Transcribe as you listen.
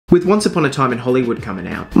With Once Upon a Time in Hollywood coming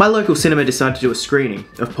out, my local cinema decided to do a screening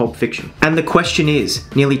of Pulp Fiction. And the question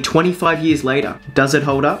is, nearly 25 years later, does it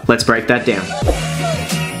hold up? Let's break that down.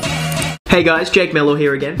 Hey guys, Jake Mello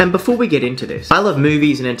here again, and before we get into this, I love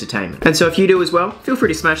movies and entertainment, and so if you do as well, feel free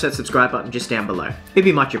to smash that subscribe button just down below. It'd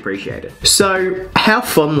be much appreciated. So, how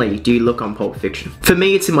fondly do you look on Pulp Fiction? For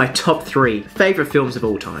me, it's in my top 3 favourite films of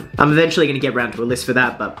all time. I'm eventually going to get around to a list for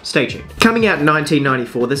that, but stay tuned. Coming out in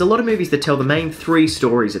 1994, there's a lot of movies that tell the main 3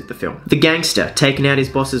 stories of the film. The gangster taking out his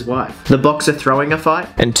boss's wife, the boxer throwing a fight,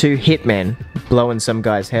 and 2 hitmen blowing some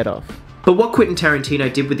guy's head off. But what Quentin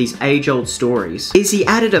Tarantino did with these age-old stories is he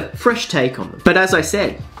added a fresh take on them. But as I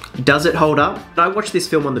said, does it hold up? I watched this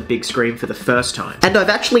film on the big screen for the first time, and I've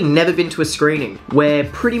actually never been to a screening where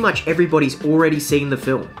pretty much everybody's already seen the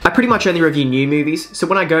film. I pretty much only review new movies, so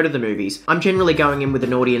when I go to the movies, I'm generally going in with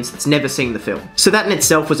an audience that's never seen the film. So that in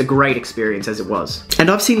itself was a great experience as it was.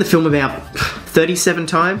 And I've seen the film about 37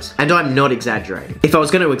 times, and I'm not exaggerating. If I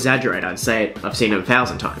was going to exaggerate, I'd say I've seen it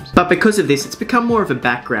 1,000 times. But because of this, it's become more of a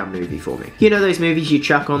background movie for me. You know those movies you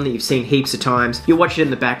chuck on that you've seen heaps of times? You'll watch it in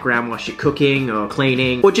the background whilst you're cooking or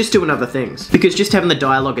cleaning, or just doing other things. Because just having the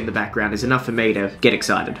dialogue in the background is enough for me to get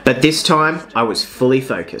excited. But this time, I was fully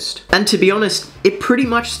focused. And to be honest, it pretty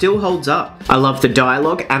much still holds up. I love the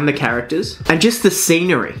dialogue and the characters, and just the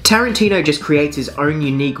scenery. Tarantino just creates his own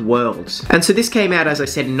unique worlds. And so this came out, as I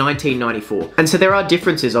said, in 1994. And so there are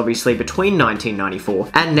differences, obviously, between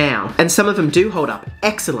 1994 and now, and some of them do hold up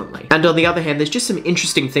excellently. And on the other hand, there's just some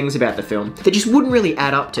interesting things about the film that just wouldn't really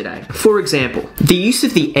add up today. For example, the use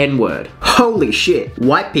of the N-word. Holy shit,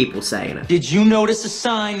 white people saying it. Did you notice a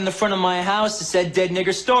sign in the front of my house that said dead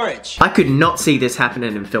nigger storage? I could not see this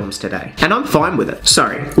happening in films today, and I'm fine with it.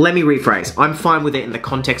 Sorry, let me rephrase. I'm fine with it in the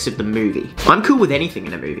context of the movie. I'm cool with anything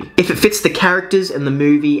in a movie. If it fits the characters and the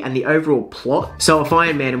movie and the overall plot. So if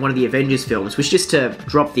Iron Man in one of the Avengers films was just to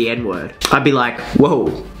drop the N-word, I'd be like,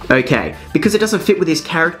 whoa, okay, because it doesn't fit with his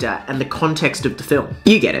character and the context of the film.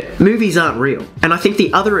 You get it. Movies aren't real. And I think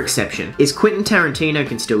the other exception is Quentin Tarantino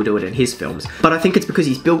can still do it in his films, but I think it's because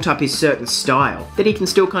he's built up his certain style that he can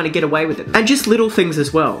still kind of get away with it. And just little things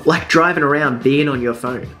as well, like driving around being on your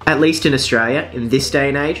phone. At least in Australia, in this day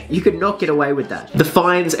and age, you could not get away with that. The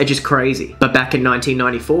fines are just crazy. But back in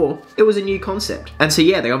 1994, it was a new concept. And so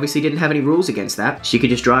yeah, they obviously didn't have any rules against that, so you could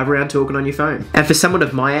just drive around talking on your phone. And for someone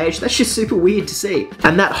of my age, that's just super weird to see.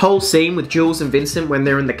 And that whole scene with Jules and Vincent when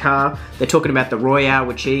they're in the car, they're talking about the Royale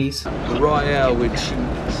with cheese. The Royale with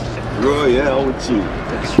cheese. Royale with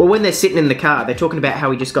cheese. Well, when they're sitting in the car, they're talking about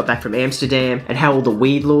how he just got back from Amsterdam and how all the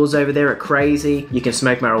weed laws over there are crazy. You can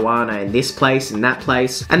smoke marijuana in this place and that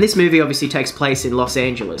place. And this movie obviously takes place in Los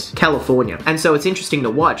Angeles, California. And so it's interesting to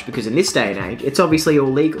watch because in this day and age, it's obviously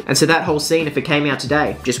all legal. And so that whole scene, if it came out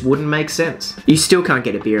today, just wouldn't make sense. You still can't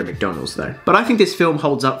get a beer at McDonald's though. But I think this film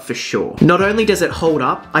holds up for sure. Not only does it hold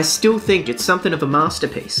up, I still think it's something of a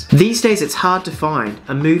masterpiece. These days, it's hard to find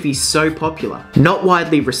a movie so popular, not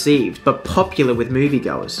widely received, but popular with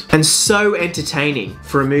moviegoers, and so entertaining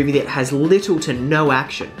for a movie that has little to no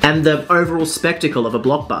action, and the overall spectacle of a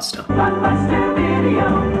blockbuster. Blockbuster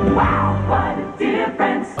video. Wow, what a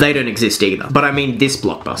difference. They don't exist either, but I mean this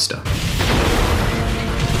blockbuster.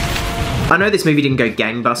 I know this movie didn't go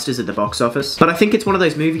gangbusters at the box office, but I think it's one of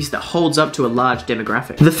those movies that holds up to a large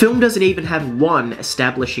demographic. The film doesn't even have one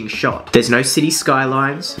establishing shot. There's no city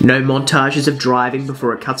skylines, no montages of driving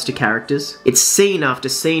before it cuts to characters. It's scene after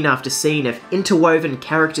scene after scene of interwoven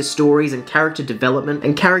character stories and character development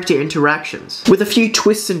and character interactions, with a few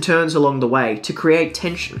twists and turns along the way to create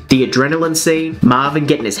tension. The adrenaline scene, Marvin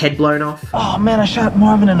getting his head blown off. Oh man, I shot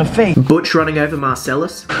Marvin in the face. Butch running over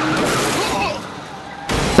Marcellus.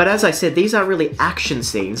 But as I said, these aren't really action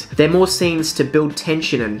scenes. They're more scenes to build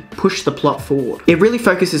tension and push the plot forward. It really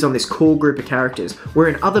focuses on this core group of characters, where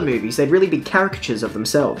in other movies, they'd really be caricatures of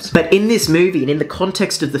themselves. But in this movie, and in the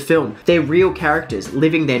context of the film, they're real characters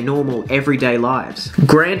living their normal, everyday lives.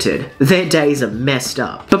 Granted, their days are messed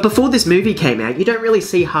up. But before this movie came out, you don't really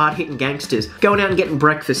see hard-hitting gangsters going out and getting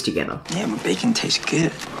breakfast together. Yeah, but bacon tastes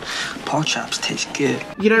good. Pork chops taste good.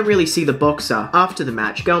 You don't really see the boxer, after the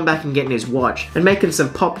match, going back and getting his watch and making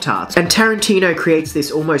some Pop-Tarts. And Tarantino creates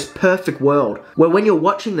this almost perfect world where when you're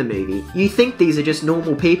watching the movie, you think these are just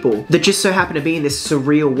normal people that just so happen to be in this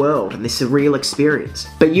surreal world and this surreal experience.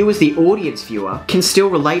 But you as the audience viewer can still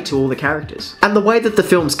relate to all the characters. And the way that the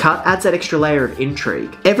film's cut adds that extra layer of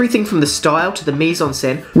intrigue. Everything from the style to the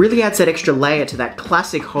mise-en-scène really adds that extra layer to that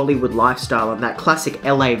classic Hollywood lifestyle and that classic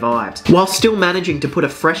LA vibes, while still managing to put a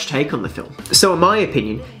fresh take on the film. So in my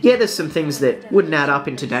opinion, yeah, there's some things that wouldn't add up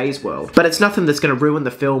in today's world, but it's nothing that's going to ruin the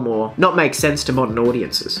a film or not make sense to modern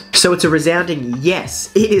audiences. So it's a resounding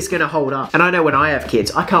yes, it is gonna hold up. And I know when I have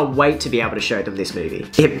kids, I can't wait to be able to show them this movie.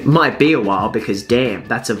 It might be a while because damn,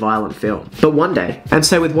 that's a violent film. But one day. And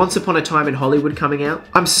so with Once Upon a Time in Hollywood coming out,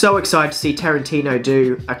 I'm so excited to see Tarantino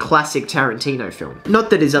do a classic Tarantino film. Not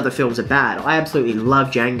that his other films are bad, I absolutely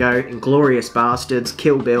love Django, Inglourious Bastards,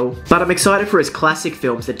 Kill Bill, but I'm excited for his classic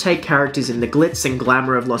films that take characters in the glitz and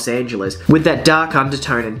glamour of Los Angeles with that dark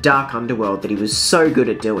undertone and dark underworld that he was so good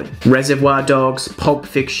at doing. Reservoir Dogs, Pulp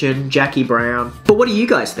Fiction, Jackie Brown. But what do you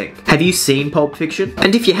guys think? Have you seen Pulp Fiction?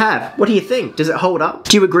 And if you have, what do you think? Does it hold up?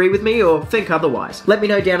 Do you agree with me or think otherwise? Let me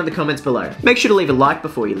know down in the comments below. Make sure to leave a like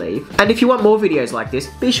before you leave. And if you want more videos like this,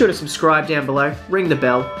 be sure to subscribe down below, ring the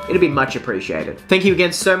bell, it'll be much appreciated. Thank you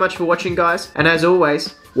again so much for watching, guys, and as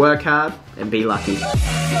always, work hard and be lucky.